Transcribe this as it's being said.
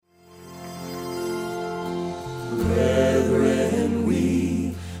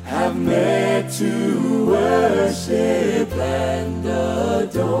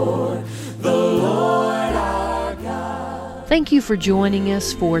Thank you for joining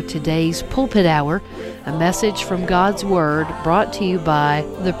us for today's Pulpit Hour, a message from God's Word brought to you by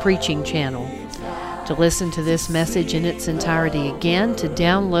the Preaching Channel. To listen to this message in its entirety again, to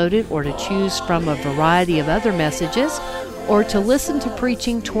download it, or to choose from a variety of other messages, or to listen to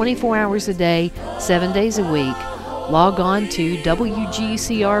preaching 24 hours a day, 7 days a week, log on to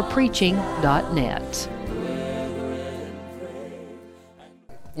wgcrpreaching.net.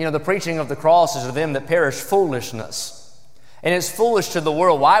 You know, the preaching of the cross is to them that perish foolishness. And it's foolish to the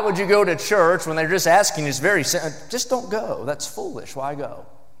world. Why would you go to church when they're just asking you? It's very simple. Just don't go. That's foolish. Why go?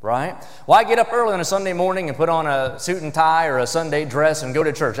 Right? Why get up early on a Sunday morning and put on a suit and tie or a Sunday dress and go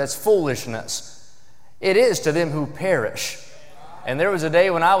to church? That's foolishness. It is to them who perish. And there was a day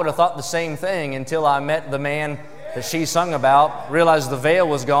when I would have thought the same thing until I met the man that she sung about, realized the veil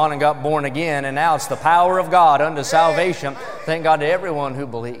was gone and got born again, and now it's the power of God unto salvation. Thank God to everyone who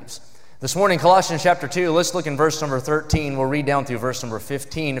believes. This morning, Colossians chapter 2, let's look in verse number 13. We'll read down through verse number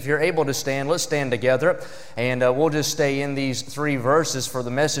 15. If you're able to stand, let's stand together, and we'll just stay in these three verses for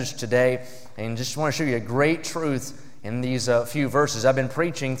the message today, and just want to show you a great truth in these few verses. I've been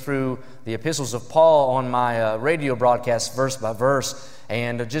preaching through the epistles of Paul on my radio broadcast verse by verse,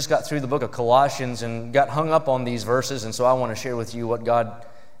 and just got through the book of Colossians and got hung up on these verses, and so I want to share with you what God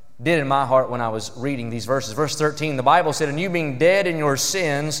did in my heart when I was reading these verses. Verse 13, the Bible said, "And you being dead in your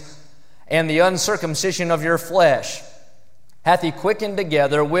sins and the uncircumcision of your flesh, hath He quickened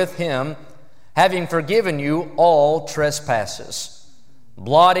together with Him, having forgiven you all trespasses,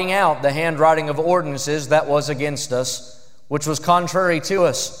 blotting out the handwriting of ordinances that was against us, which was contrary to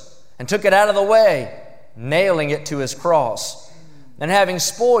us, and took it out of the way, nailing it to His cross. And having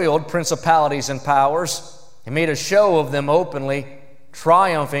spoiled principalities and powers, He made a show of them openly,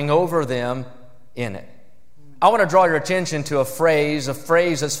 triumphing over them in it." I want to draw your attention to a phrase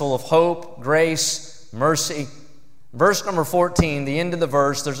that's full of hope, grace, mercy. Verse number 14, the end of the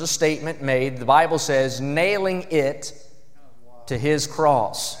verse, there's a statement made. The Bible says, nailing it to His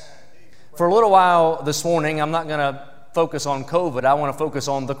cross. For a little while this morning, I'm not going to focus on COVID. I want to focus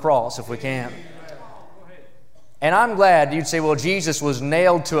on the cross if we can. And I'm glad you'd say, well, Jesus was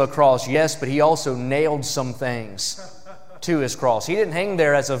nailed to a cross. Yes, but He also nailed some things to His cross. He didn't hang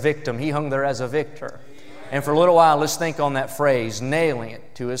there as a victim. He hung there as a victor. And for a little while, let's think on that phrase, nailing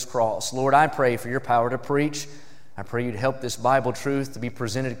it to His cross. Lord, I pray for Your power to preach. I pray You'd help this Bible truth to be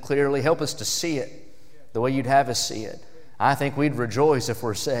presented clearly. Help us to see it the way You'd have us see it. I think we'd rejoice if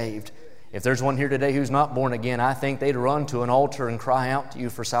we're saved. If there's one here today who's not born again, I think they'd run to an altar and cry out to You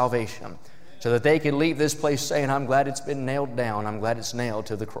for salvation so that they could leave this place saying, I'm glad it's been nailed down. I'm glad it's nailed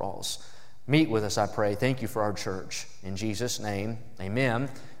to the cross. Meet with us, I pray. Thank You for our church. In Jesus' name, amen.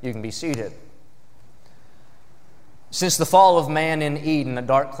 You can be seated. Since the fall of man in Eden, a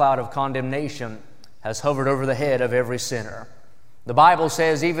dark cloud of condemnation has hovered over the head of every sinner. The Bible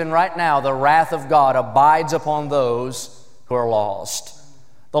says even right now, the wrath of God abides upon those who are lost.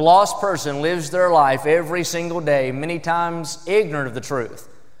 The lost person lives their life every single day, many times ignorant of the truth.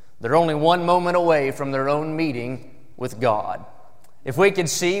 They're only one moment away from their own meeting with God. If we could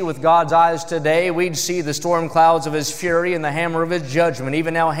see with God's eyes today, we'd see the storm clouds of His fury and the hammer of His judgment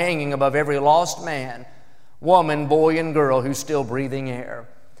even now hanging above every lost man, woman, boy, and girl who's still breathing air.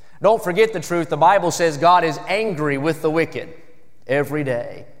 Don't forget the truth. The Bible says God is angry with the wicked every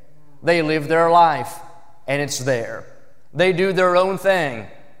day. They live their life, and it's there. They do their own thing,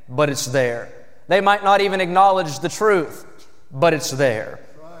 but it's there. They might not even acknowledge the truth, but it's there.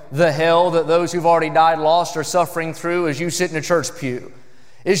 The hell that those who've already died lost are suffering through as you sit in a church pew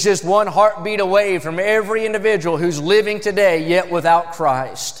is just one heartbeat away from every individual who's living today yet without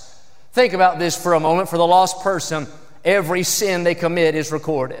Christ. Think about this for a moment. For the lost person, every sin they commit is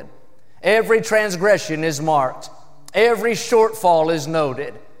recorded. Every transgression is marked. Every shortfall is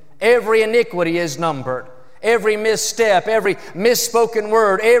noted. Every iniquity is numbered. Every misstep, every misspoken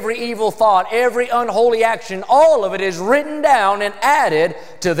word, every evil thought, every unholy action, all of it is written down and added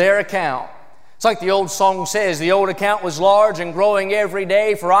to their account. It's like the old song says, the old account was large and growing every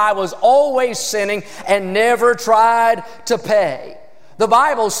day, for I was always sinning and never tried to pay. The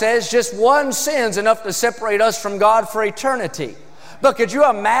Bible says just one sin's enough to separate us from God for eternity. But could you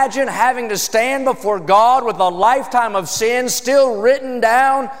imagine having to stand before God with a lifetime of sin still written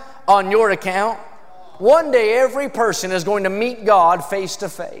down on your account? One day every person is going to meet God face to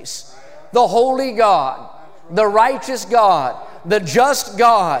face. The holy God, the righteous God, the just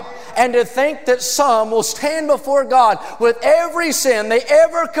God. And to think that some will stand before God with every sin they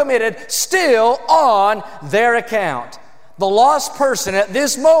ever committed still on their account. The lost person at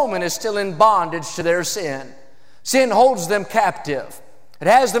this moment is still in bondage to their sin. Sin holds them captive. It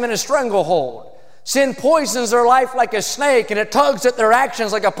has them in a stranglehold. Sin poisons their life like a snake, and it tugs at their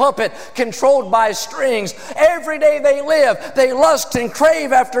actions like a puppet controlled by strings. Every day they live, they lust and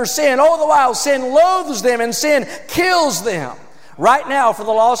crave after sin. All the while, sin loathes them and sin kills them. Right now, for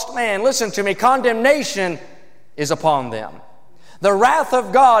the lost man, listen to me, condemnation is upon them. The wrath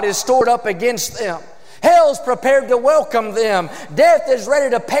of God is stored up against them. Hell's prepared to welcome them. Death is ready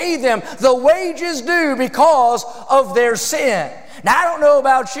to pay them the wages due because of their sin. Now, I don't know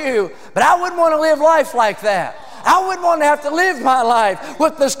about you, but I wouldn't want to live life like that. I wouldn't want to have to live my life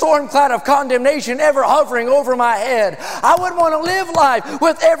with the storm cloud of condemnation ever hovering over my head. I wouldn't want to live life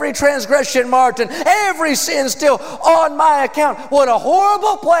with every transgression marked and every sin still on my account. What a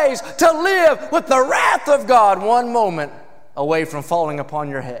horrible place to live with the wrath of God one moment away from falling upon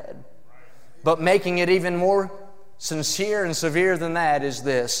your head. But making it even more sincere and severe than that is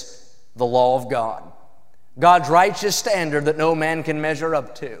this: the law of God. God's righteous standard that no man can measure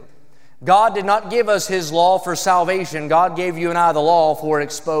up to. God did not give us His law for salvation. God gave you and I the law for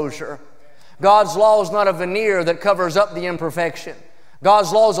exposure. God's law is not a veneer that covers up the imperfection.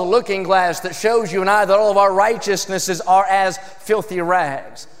 God's law is a looking glass that shows you and I that all of our righteousnesses are as filthy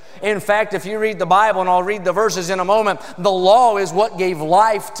rags. In fact, if you read the Bible, and I'll read the verses in a moment, the law is what gave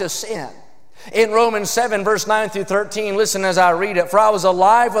life to sin. In Romans 7, verse 9 through 13, listen as I read it. For I was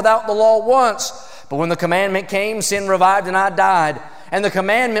alive without the law once, but when the commandment came, sin revived and I died. And the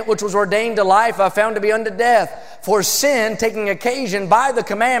commandment which was ordained to life I found to be unto death. For sin, taking occasion by the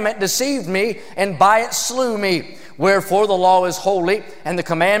commandment, deceived me, and by it slew me. Wherefore the law is holy, and the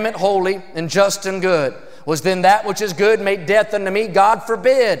commandment holy, and just and good. Was then that which is good made death unto me? God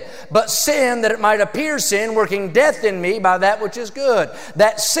forbid. But sin, that it might appear sin, working death in me by that which is good.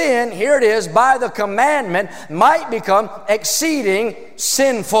 That sin, here it is, by the commandment might become exceeding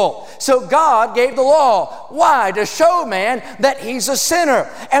sinful. So God gave the law. Why? To show man that he's a sinner.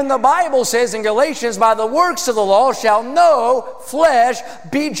 And the Bible says in Galatians, by the works of the law shall no flesh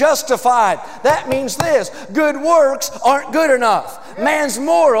be justified. That means this: good works aren't good enough. Man's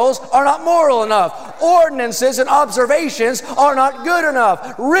morals are not moral enough. Ordinances and observations are not good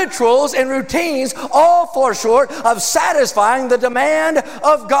enough. Rituals and routines all fall short of satisfying the demand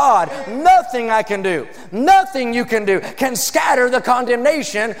of God. Nothing I can do, nothing you can do can scatter the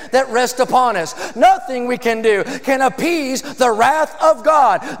condemnation that rests upon us. Nothing we can do can appease the wrath of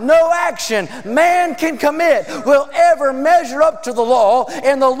God. No action man can commit will ever measure up to the law,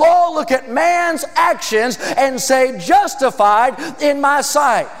 and the law look at man's actions and say, justified in my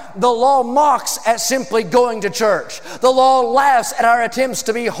sight. The law mocks at simply going to church. The law laughs at our attempts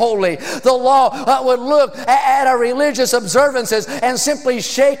to be holy. The law would look at our religious observances and simply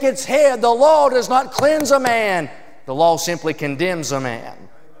shake its head. The law does not cleanse a man. The law simply condemns a man.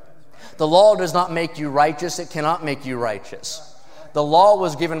 The law does not make you righteous. It cannot make you righteous. The law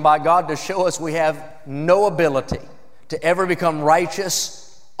was given by God to show us we have no ability to ever become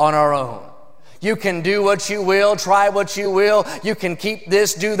righteous on our own. You can do what you will, try what you will. You can keep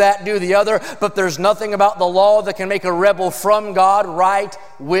this, do that, do the other. But there's nothing about the law that can make a rebel from God right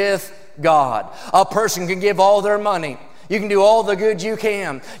with God. A person can give all their money. You can do all the good you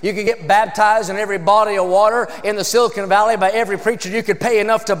can. You can get baptized in every body of water in the Silicon Valley by every preacher. You could pay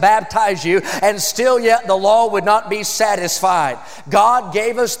enough to baptize you, and still yet the law would not be satisfied. God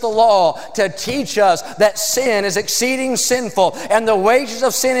gave us the law to teach us that sin is exceeding sinful, and the wages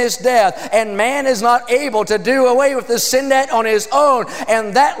of sin is death, and man is not able to do away with the sin debt on his own.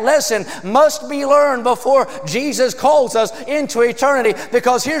 And that lesson must be learned before Jesus calls us into eternity,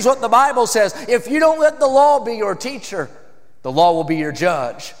 because here's what the Bible says: if you don't let the law be your teacher, the law will be your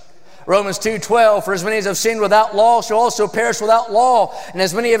judge. Romans 2:12, for as many as have sinned without law shall also perish without law, and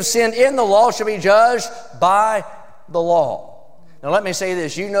as many have sinned in the law shall be judged by the law. Now let me say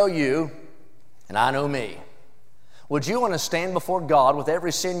this: you know you, and I know me. Would you want to stand before God with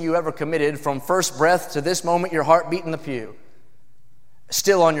every sin you ever committed from first breath to this moment your heart beat in the pew,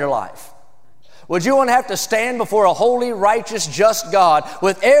 still on your life? Would you want to have to stand before a holy, righteous, just God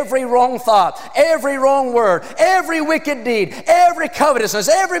with every wrong thought, every wrong word, every wicked deed, every covetousness,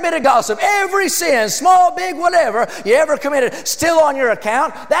 every bit of gossip, every sin, small, big, whatever you ever committed, still on your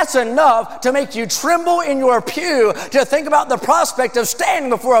account? That's enough to make you tremble in your pew to think about the prospect of standing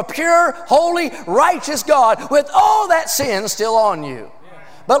before a pure, holy, righteous God with all that sin still on you.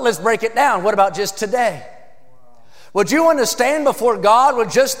 But let's break it down. What about just today? Would you want to stand before God with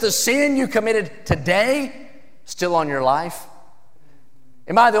just the sin you committed today still on your life?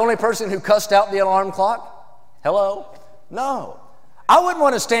 Am I the only person who cussed out the alarm clock? Hello? No. I wouldn't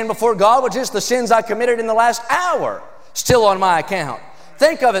want to stand before God with just the sins I committed in the last hour still on my account.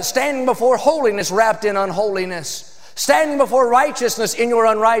 Think of it, standing before holiness wrapped in unholiness. Standing before righteousness in your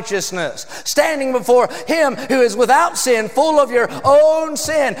unrighteousness. Standing before Him who is without sin, full of your own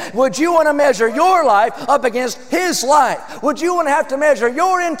sin. Would you want to measure your life up against His life? Would you want to have to measure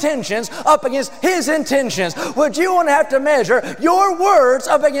your intentions up against His intentions? Would you want to have to measure your words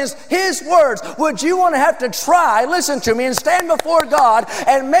up against His words? Would you want to have to try, listen to me, and stand before God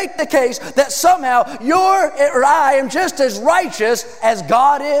and make the case that somehow I am just as righteous as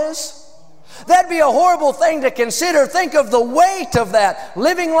God is? That'd be a horrible thing to consider. Think of the weight of that.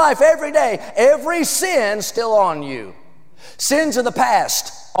 Living life every day, every sin still on you. Sins of the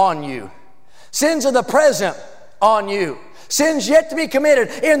past on you. Sins of the present on you. Sins yet to be committed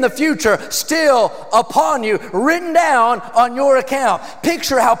in the future still upon you, written down on your account.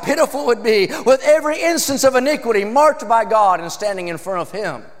 Picture how pitiful it would be with every instance of iniquity marked by God and standing in front of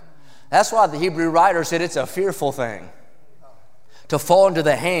Him. That's why the Hebrew writer said it's a fearful thing to fall into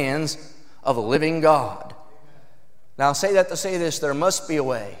the hands of a living God. Now I'll say that to say this: there must be a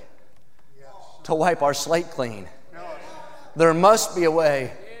way to wipe our slate clean. There must be a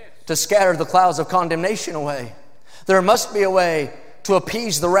way to scatter the clouds of condemnation away. There must be a way to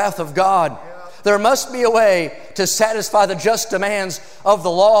appease the wrath of God. There must be a way to satisfy the just demands of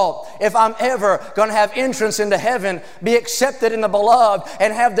the law. If I'm ever going to have entrance into heaven, be accepted in the beloved,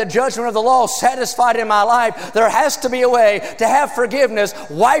 and have the judgment of the law satisfied in my life, there has to be a way to have forgiveness,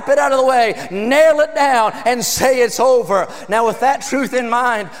 wipe it out of the way, nail it down, and say it's over. Now, with that truth in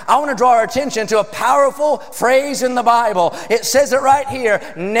mind, I want to draw our attention to a powerful phrase in the Bible. It says it right here: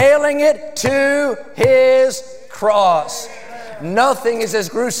 nailing it to His cross. Nothing is as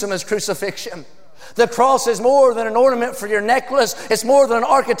gruesome as crucifixion. The cross is more than an ornament for your necklace. It's more than an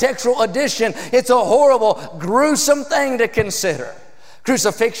architectural addition. It's a horrible, gruesome thing to consider.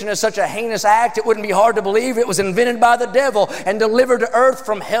 Crucifixion is such a heinous act, it wouldn't be hard to believe it was invented by the devil and delivered to earth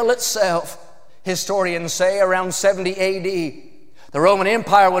from hell itself. Historians say around 70 AD, the Roman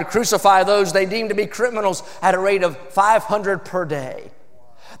Empire would crucify those they deemed to be criminals at a rate of 500 per day.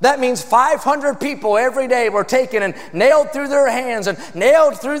 That means 500 people every day were taken and nailed through their hands and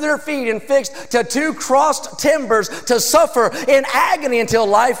nailed through their feet and fixed to 2 crossed timbers to suffer in agony until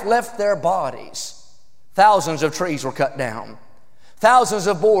life left their bodies. Thousands of trees were cut down. Thousands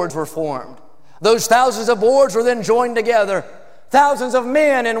of boards were formed. Those thousands of boards were then joined together. Thousands of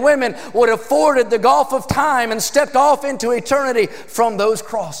men and women would have forded the gulf of time and stepped off into eternity from those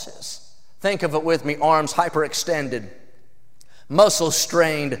crosses. Think of it with me: arms hyperextended, muscles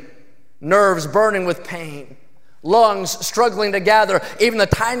strained, nerves burning with pain, lungs struggling to gather even the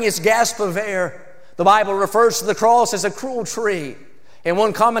tiniest gasp of air. The Bible refers to the cross as a cruel tree. And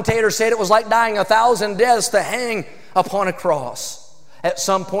one commentator said it was like dying 1,000 deaths to hang upon a cross. At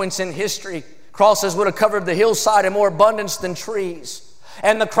some points in history, crosses would have covered the hillside in more abundance than trees.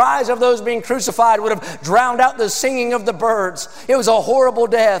 And the cries of those being crucified would have drowned out the singing of the birds. It was a horrible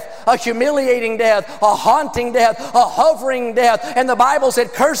death, a humiliating death, a haunting death, a hovering death. And the Bible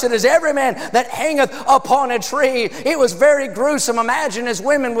said, "Cursed is every man that hangeth upon a tree." It was very gruesome. Imagine as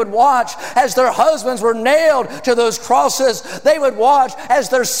women would watch as their husbands were nailed to those crosses. They would watch as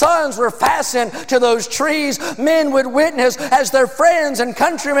their sons were fastened to those trees. Men would witness as their friends and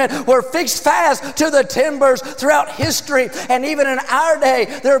countrymen were fixed fast to the timbers throughout history. And even in our day,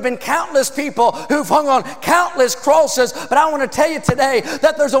 there have been countless people who've hung on countless crosses, but I want to tell you today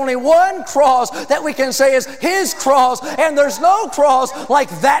that there's only one cross that we can say is His cross, and there's no cross like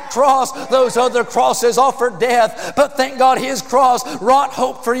that cross. Those other crosses offered death, but thank God His cross wrought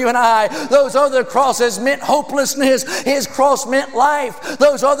hope for you and I. Those other crosses meant hopelessness. His cross meant life.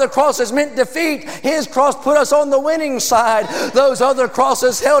 Those other crosses meant defeat. His cross put us on the winning side. Those other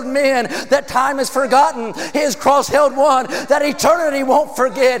crosses held men that time has forgotten. His cross held one that eternity won't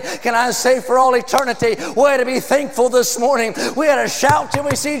forget. Can I say, for all eternity, we ought to be thankful this morning. We ought to shout till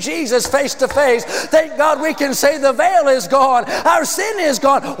we see Jesus face to face. Thank God we can say the veil is gone. Our sin is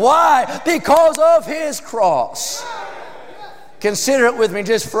gone. Why? Because of His cross. Consider it with me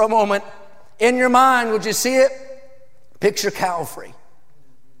just for a moment. In your mind, would you see it? Picture Calvary.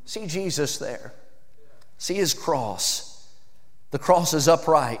 See Jesus there. See His cross. The cross is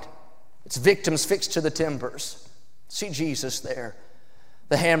upright. Its victims fixed to the timbers. See Jesus there.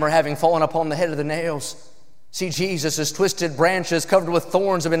 The hammer having fallen upon the head of the nails. See Jesus' twisted branches covered with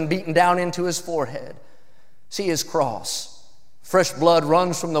thorns have been beaten down into His forehead. See His cross. Fresh blood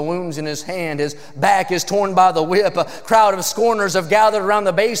runs from the wounds in His hand. His back is torn by the whip. A crowd of scorners have gathered around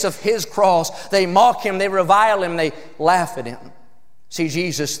the base of His cross. They mock Him, they revile Him, they laugh at Him. See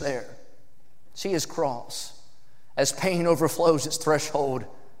Jesus there. See His cross. As pain overflows its threshold,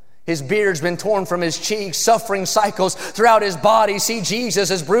 His beard's been torn from his cheeks. Suffering cycles throughout his body. See Jesus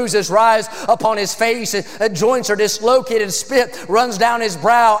as bruises rise upon his face. Joints are dislocated. Spit runs down his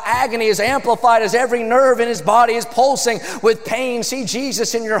brow. Agony is amplified as every nerve in his body is pulsing with pain. See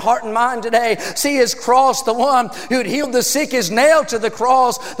Jesus in your heart and mind today. See his cross. The one who'd healed the sick is nailed to the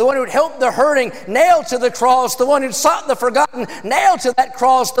cross. The one who'd helped the hurting, nailed to the cross. The one who'd sought the forgotten, nailed to that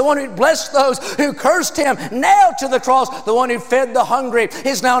cross. The one who'd blessed those who cursed him, nailed to the cross. The one who fed the hungry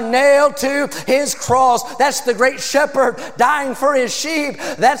is now nailed to his cross. That's the great shepherd dying for his sheep.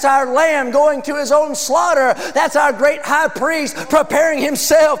 That's our lamb going to his own slaughter. That's our great high priest preparing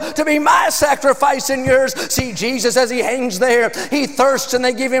himself to be my sacrifice and yours. See Jesus as he hangs there. He thirsts and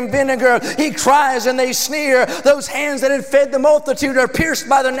they give him vinegar. He cries and they sneer. Those hands that had fed the multitude are pierced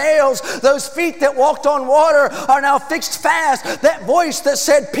by the nails. Those feet that walked on water are now fixed fast. That voice that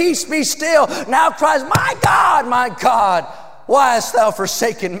said, "Peace, be still," now cries, my God, why hast thou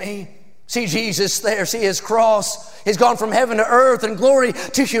forsaken me?" See Jesus there. See his cross. He's gone from heaven to earth and glory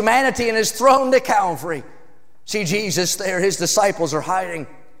to humanity and is thrown to Calvary. See Jesus there. His disciples are hiding.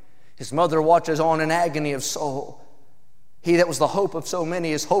 His mother watches on in agony of soul. He that was the hope of so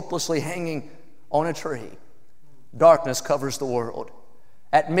many is hopelessly hanging on a tree. Darkness covers the world.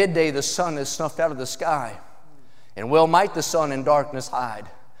 At midday the sun is snuffed out of the sky. And well might the sun in darkness hide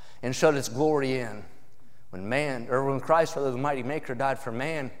and shut its glory in. When Christ, the mighty Maker, died for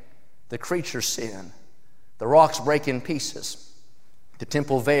man, the creature sinned. The rocks break in pieces. The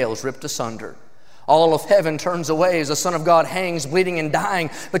temple veil is ripped asunder. All of heaven turns away as the Son of God hangs, bleeding and dying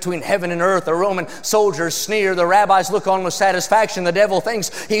between heaven and earth. The Roman soldiers sneer. The rabbis look on with satisfaction. The devil thinks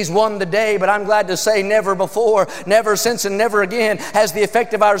he's won the day. But I'm glad to say never before, never since, and never again has the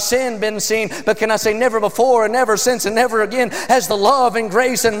effect of our sin been seen. But can I say never before and never since and never again has the love and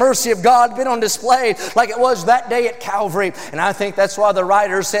grace and mercy of God been on display like it was that day at Calvary. And I think that's why the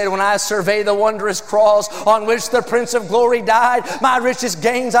writer said, when I survey the wondrous cross on which the Prince of Glory died, my richest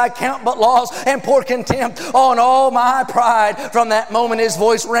gains I count but loss and pour contempt on all my pride. From that moment his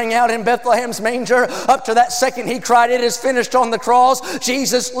voice rang out in Bethlehem's manger. Up to that second he cried, "It is finished," on the cross.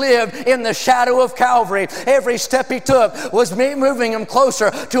 Jesus lived in the shadow of Calvary. Every step he took was moving him closer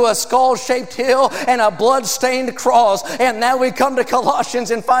to a skull-shaped hill and a blood-stained cross. And now we come to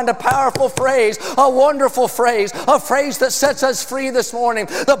Colossians and find a powerful phrase, a wonderful phrase, a phrase that sets us free this morning.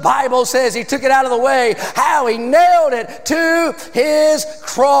 The Bible says he took it out of the way. How? He nailed it to his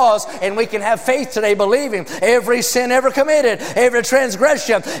cross. And we can have faith today believing every sin ever committed, every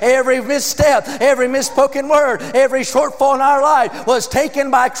transgression, every misstep, every misspoken word, every shortfall in our life was taken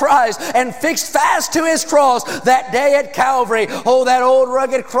by Christ and fixed fast to his cross that day at Calvary. Oh, that old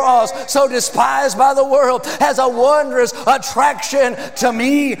rugged cross, so despised by the world, has a wondrous attraction to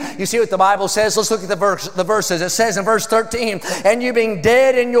me. You see what the Bible says? Let's look at the verses. It says in verse 13, "And you being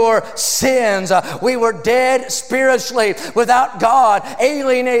dead in your sins," we were dead spiritually, without God,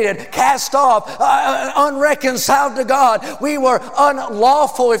 alienated, cast off, unreconciled to God. We were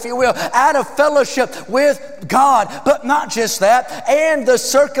unlawful, if you will, out of fellowship with God. But not just that, and the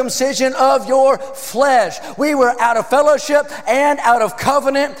circumcision of your flesh. We were out of fellowship and out of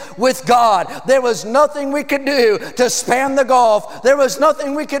covenant with God. There was nothing we could do to span the gulf. There was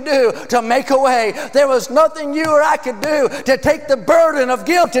nothing we could do to make a way. There was nothing you or I could do to take the burden of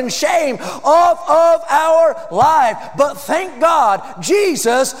guilt and shame off of our life. But thank God,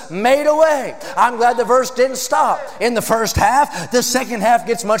 Jesus made a way. I'm glad the verse didn't stop in the first half. The second half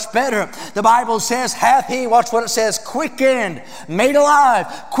gets much better. The Bible says, hath he, watch what it says, quickened, made alive,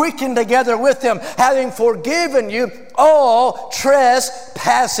 quickened together with him, having forgiven you all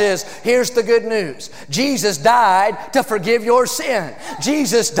trespasses. Here's the good news. Jesus died to forgive your sin.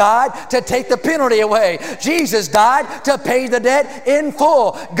 Jesus died to take the penalty away. Jesus died to pay the debt in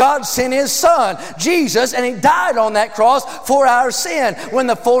full. God sent his Son, Jesus, and he died on that cross for our sin. When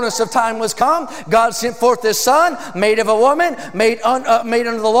the fullness of time was come, God sent forth his Son, made of a woman, made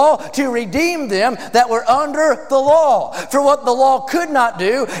under the law, to redeem them that were under the law. For what the law could not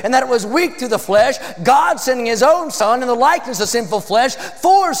do, and that it was weak through the flesh, God sending his own Son in the likeness of sinful flesh,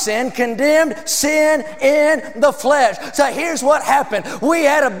 for sin, condemned sin in the flesh. So here's what happened. We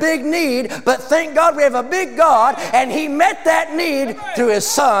had a big need, but thank God we have a big God, and he met that need through his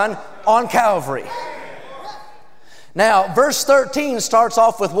Son on Calvary. Now, verse 13 starts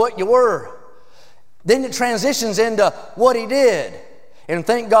off with what you were. Then it transitions into what he did. And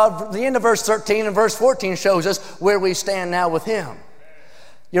thank God, the end of verse 13 and verse 14 shows us where we stand now with him.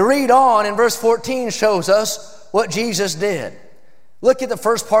 You read on, and verse 14 shows us what Jesus did. Look at the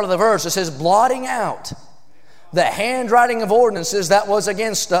first part of the verse. It says, blotting out the handwriting of ordinances that was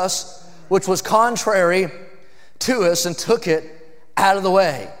against us, which was contrary to us, and took it out of the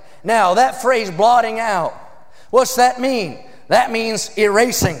way, Now, that phrase, blotting out, what's that mean? That means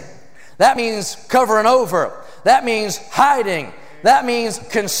erasing. That means covering over. That means hiding. That means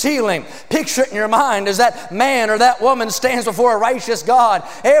concealing. Picture it in your mind as that man or that woman stands before a righteous God.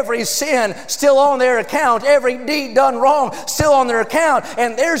 Every sin still on their account. Every deed done wrong still on their account.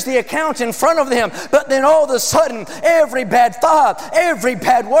 And there's the account in front of them. But then all of a sudden, every bad thought, every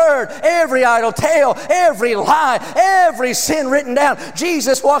bad word, every idle tale, every lie, every sin written down.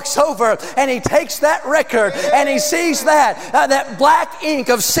 Jesus walks over and He takes that record and He sees that black ink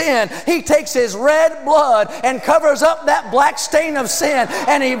of sin. He takes His red blood and covers up that black stain of sin,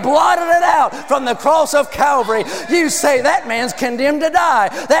 and He blotted it out from the cross of Calvary. You say, that man's condemned to die.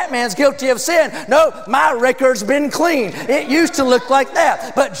 That man's guilty of sin. No, my record's been clean. It used to look like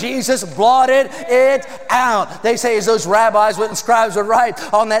that, but Jesus blotted it out. They say, as those rabbis and scribes would write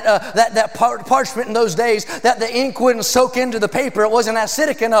on that parchment in those days, that the ink wouldn't soak into the paper. It wasn't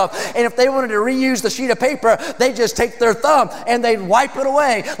acidic enough. And if they wanted to reuse the sheet of paper, they'd just take their thumb and they'd wipe it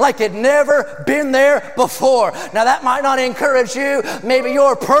away like it'd never been there before. Now, that might not encourage you. Maybe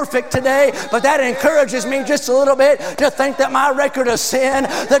you're perfect today, but that encourages me just a little bit to think that my record of sin,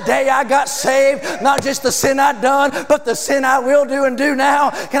 the day I got saved, not just the sin I'd done, but the sin I will do and do now,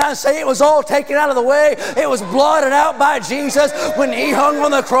 can I say it was all taken out of the way? It was blotted out by Jesus when He hung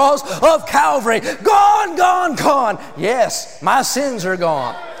on the cross of Calvary. Gone, gone, gone. Yes, my sins are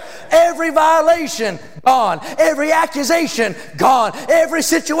gone. Every violation, gone. Every accusation, gone. Every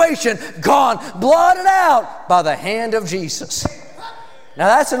situation, gone. Blotted out by the hand of Jesus. Now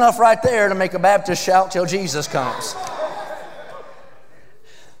that's enough right there to make a Baptist shout till Jesus comes.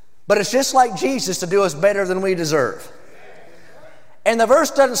 But it's just like Jesus to do us better than we deserve. And the verse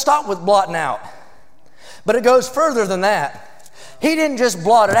doesn't stop with blotting out, but it goes further than that. He didn't just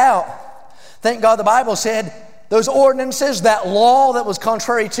blot it out. Thank God the Bible said those ordinances, that law that was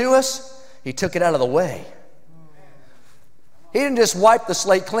contrary to us, He took it out of the way. He didn't just wipe the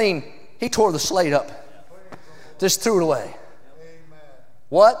slate clean. He tore the slate up. Just threw it away.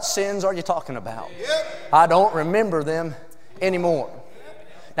 What sins are you talking about? I don't remember them anymore.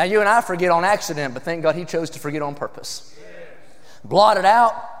 Now, you and I forget on accident, but thank God He chose to forget on purpose. Blotted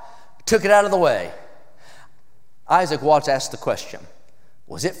out, took it out of the way. Isaac Watts asked the question,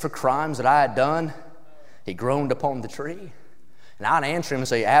 was it for crimes that I had done He groaned upon the tree? And I'd answer him and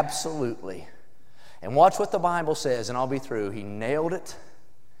say, absolutely. And watch what the Bible says, and I'll be through. He nailed it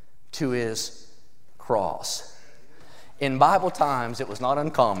to His cross. In Bible times, it was not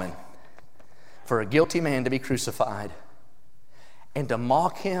uncommon for a guilty man to be crucified. And to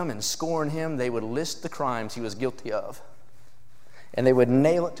mock him and scorn him, they would list the crimes he was guilty of. And they would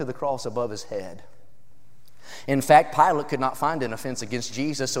nail it to the cross above His head. In fact, Pilate could not find an offense against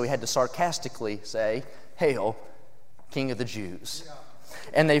Jesus, so he had to sarcastically say, "Hail, King of the Jews."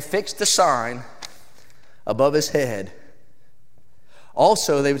 And they fixed the sign above His head.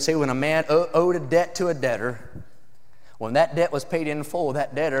 Also, they would say when a man owed a debt to a debtor, when that debt was paid in full,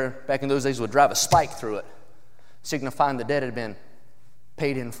 that debtor, back in those days, would drive a spike through it, signifying the debt had been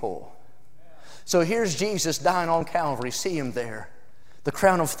paid in full. So here's Jesus dying on Calvary. See Him there. The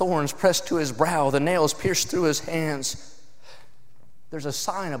crown of thorns pressed to His brow, the nails pierced through His hands. There's a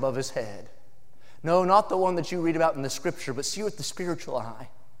sign above His head. No, not the one that you read about in the Scripture, but see with the spiritual eye.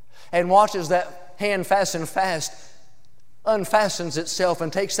 And watch as that hand fastened fast unfastens itself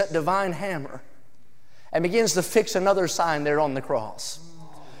and takes that divine hammer and begins to fix another sign there on the cross.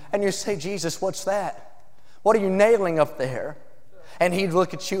 And you say, Jesus, what's that? What are you nailing up there? And He'd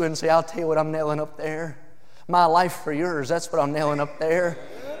look at you and say, I'll tell you what I'm nailing up there. My life for yours, that's what I'm nailing up there.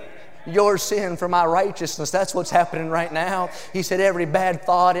 Your sin for my righteousness, that's what's happening right now. He said every bad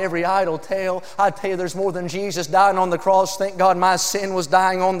thought, every idle tale. I tell you, there's more than Jesus dying on the cross. Thank God my sin was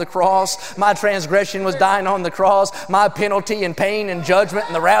dying on the cross. My transgression was dying on the cross. My penalty and pain and judgment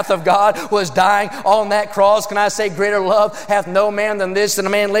and the wrath of God was dying on that cross. Can I say greater love hath no man than this, than a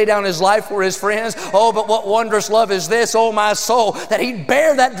man lay down his life for his friends? Oh, but what wondrous love is this, oh my soul, that He'd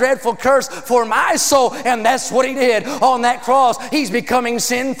bear that dreadful curse for my soul. And that's what He did on that cross. He's becoming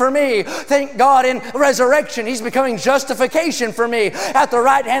sin for me. Thank God in resurrection, He's becoming justification for me. At the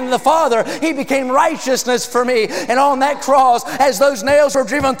right hand of the Father, He became righteousness for me. And on that cross, as those nails were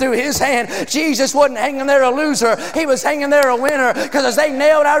driven through His hand, Jesus wasn't hanging there a loser. He was hanging there a winner, because as they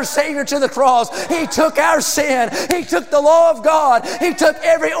nailed our Savior to the cross, He took our sin. He took the law of God. He took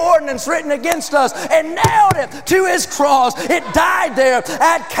every ordinance written against us and nailed it to His cross. It died there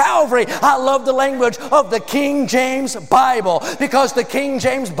at Calvary. I love the language of the King James Bible, because the King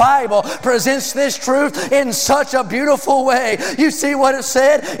James Bible Bible presents this truth in such a beautiful way. You see what it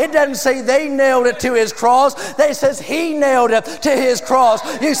said? It doesn't say they nailed it to his cross. It says he nailed it to his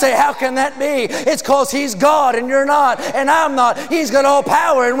cross. You say, how can that be? It's because he's God and you're not, and I'm not. He's got all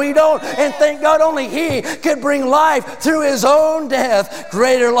power and we don't. And thank God only he could bring life through his own death.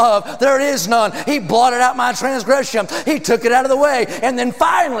 Greater love there is none. He blotted out my transgression. He took it out of the way. And then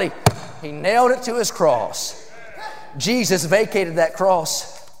finally, he nailed it to his cross. Jesus vacated that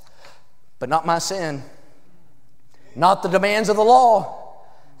cross, but not my sin, not the demands of the law.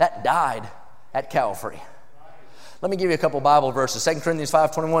 That died at Calvary. Let me give you a couple Bible verses. 2 Corinthians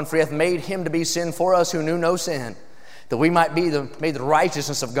 5:21, for he hath made him to be sin for us who knew no sin, that we might be made the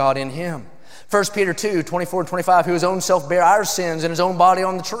righteousness of God in him. 1 Peter 2:24 and 25, who his own self bare our sins in his own body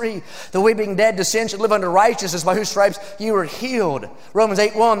on the tree, that we being dead to sin should live unto righteousness, by whose stripes you were healed. Romans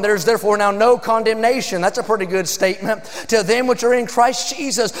 8:1, there's therefore now no condemnation. That's a pretty good statement. To them which are in Christ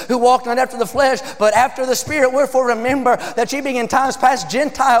Jesus, who walk not after the flesh, but after the Spirit. Wherefore remember that ye being in times past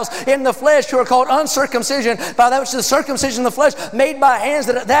Gentiles in the flesh, who are called uncircumcision, by that which is the circumcision of the flesh, made by hands,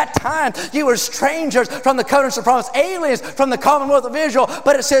 that at that time you were strangers from the covenants of promise, aliens from the commonwealth of Israel.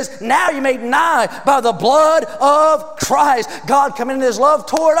 But it says, now you made nigh by the blood of Christ. God commended his love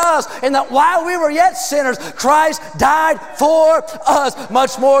toward us, and that while we were yet sinners, Christ died for us.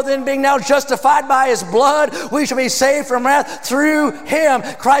 Much more than being now justified by his blood, we shall be saved from wrath through him.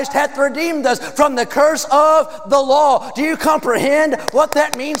 Christ hath redeemed us from the curse of the law. Do you comprehend what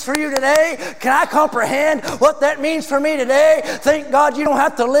that means for you today? Can I comprehend what that means for me today? Thank God you don't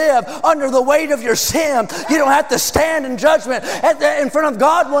have to live under the weight of your sin. You don't have to stand in judgment in front of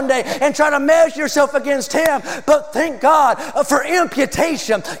God one day and try to measure yourself against him. But thank God for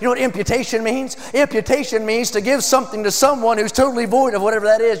imputation. You know what imputation means? Imputation means to give something to someone who's totally void of whatever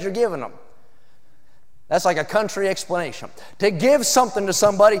that is you're giving them. That's like a country explanation. To give something to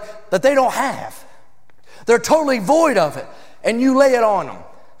somebody that they don't have. They're totally void of it, and you lay it on them.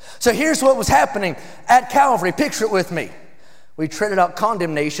 So here's what was happening at Calvary. Picture it with me. We traded out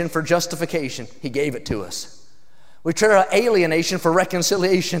condemnation for justification. He gave it to us. We traded out alienation for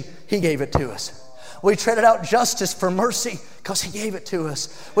reconciliation. He gave it to us. We traded out justice for mercy because he gave it to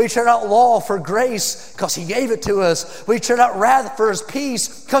us. We traded out law for grace because he gave it to us. We traded out wrath for his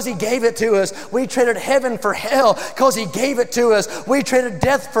peace because he gave it to us. We traded heaven for hell because he gave it to us. We traded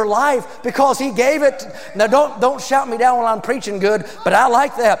death for life because he gave it. Now don't shout me down while I'm preaching good, but I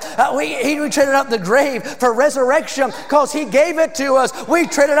like that. We traded out the grave for resurrection because he gave it to us. We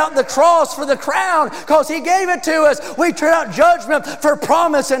traded out the cross for the crown because he gave it to us. We traded out judgment for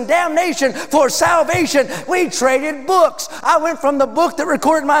promise and damnation for salvation. We traded books. I went from the book that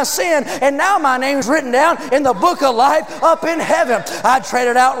recorded my sin, and now my name's written down in the book of life up in heaven. I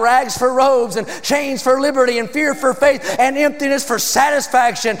traded out rags for robes and chains for liberty and fear for faith and emptiness for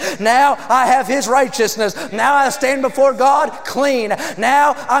satisfaction. Now I have his righteousness. Now I stand before God clean.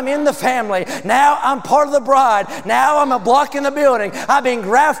 Now I'm in the family. Now I'm part of the bride. Now I'm a block in the building. I've been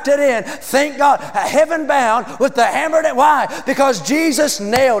grafted in. Thank God. Heaven bound with the hammer. Why? Because Jesus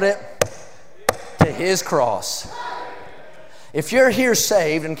nailed it to his cross. If you're here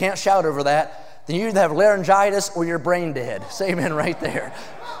saved and can't shout over that, then you either have laryngitis or you're brain dead. Say amen right there.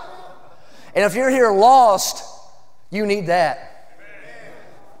 And if you're here lost, you need that.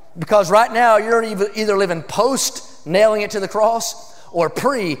 Because right now you're either living post nailing it to the cross or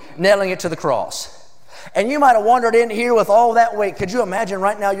pre nailing it to the cross. And you might have wandered in here with all that weight. Could you imagine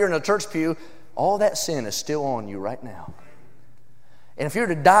right now you're in a church pew, all that sin is still on you right now. And if you were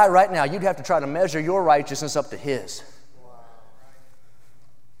to die right now, you'd have to try to measure your righteousness up to his.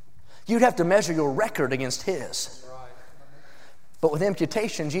 You'd have to measure your record against his. But with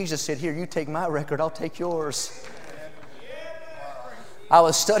imputation, Jesus said, here, you take my record, I'll take yours. I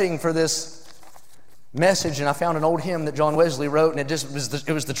was studying for this message, and I found an old hymn that John Wesley wrote, and it was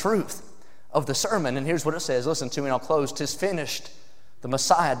the truth of the sermon. And here's what it says. Listen to me, and I'll close. 'Tis finished. The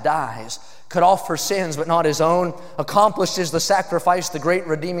Messiah dies, cut off for sins, but not his own. Accomplished is the sacrifice, the great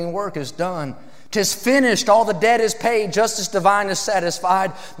redeeming work is done. 'Tis finished, all the debt is paid, justice divine is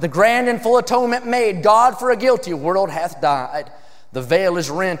satisfied. The grand and full atonement made, God for a guilty world hath died. The veil is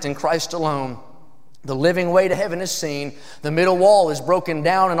rent in Christ alone. The living way to heaven is seen. The middle wall is broken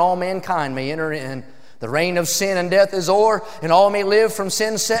down, and all mankind may enter in. The reign of sin and death is o'er, and all may live from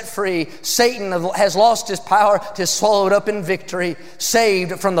sin set free. Satan has lost his power, 'tis swallowed up in victory.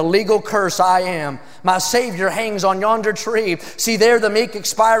 Saved from the legal curse I am. My Savior hangs on yonder tree. See there the meek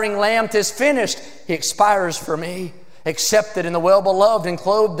expiring Lamb. 'Tis finished, he expires for me. Accepted in the well-beloved and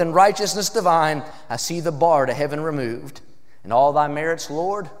clothed in righteousness divine, I see the bar to heaven removed. And all thy merits,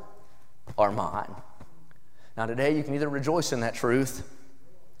 Lord, are mine. Now today you can either rejoice in that truth,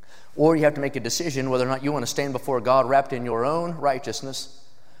 Or you have to make a decision whether or not you want to stand before God wrapped in your own righteousness,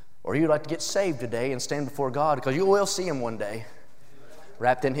 or you'd like to get saved today and stand before God, because you will see Him one day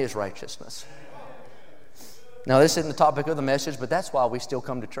wrapped in His righteousness. Now, this isn't the topic of the message, but that's why we still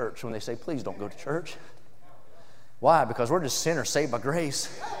come to church when they say, please don't go to church. Why? Because we're just sinners saved by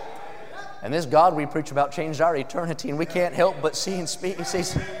grace. And this God we preach about changed our eternity, and we can't help but see and speak. He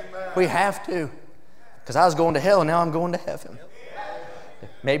says, we have to. Because I was going to hell, and now I'm going to heaven.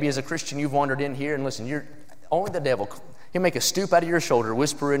 Maybe as a Christian you've wandered in here, and listen, you're only the devil. He'll make a stoop out of your shoulder,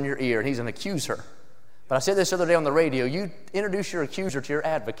 whisper in your ear, and he's an accuser. But I said this the other day on the radio, you introduce your accuser to your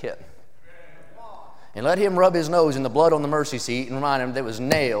advocate. And let him rub his nose in the blood on the mercy seat and remind him that it was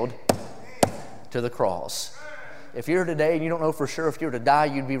nailed to the cross. If you're here today and you don't know for sure if you were to die,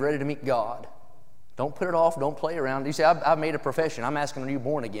 you'd be ready to meet God. Don't put it off. Don't play around. You say, I've made a profession. I'm asking, are you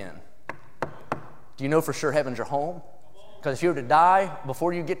born again? Do you know for sure heaven's your home? Because if you were to die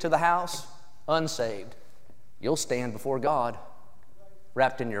before you get to the house, unsaved, you'll stand before God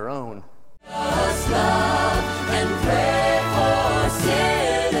wrapped in your own. Just love and pray for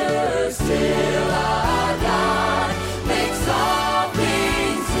sinners till our God makes all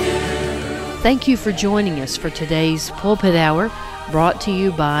things new. Thank you for joining us for today's Pulpit Hour, brought to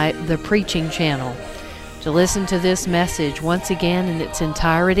you by The Preaching Channel. To listen to this message once again in its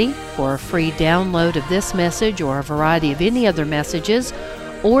entirety, for a free download of this message or a variety of any other messages,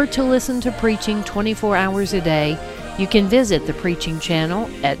 or to listen to preaching 24 hours a day, you can visit the Preaching Channel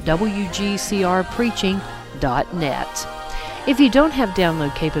at wgcrpreaching.net. If you don't have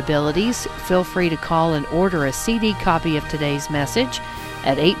download capabilities, feel free to call and order a CD copy of today's message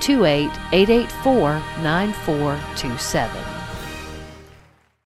at 828-884-9427.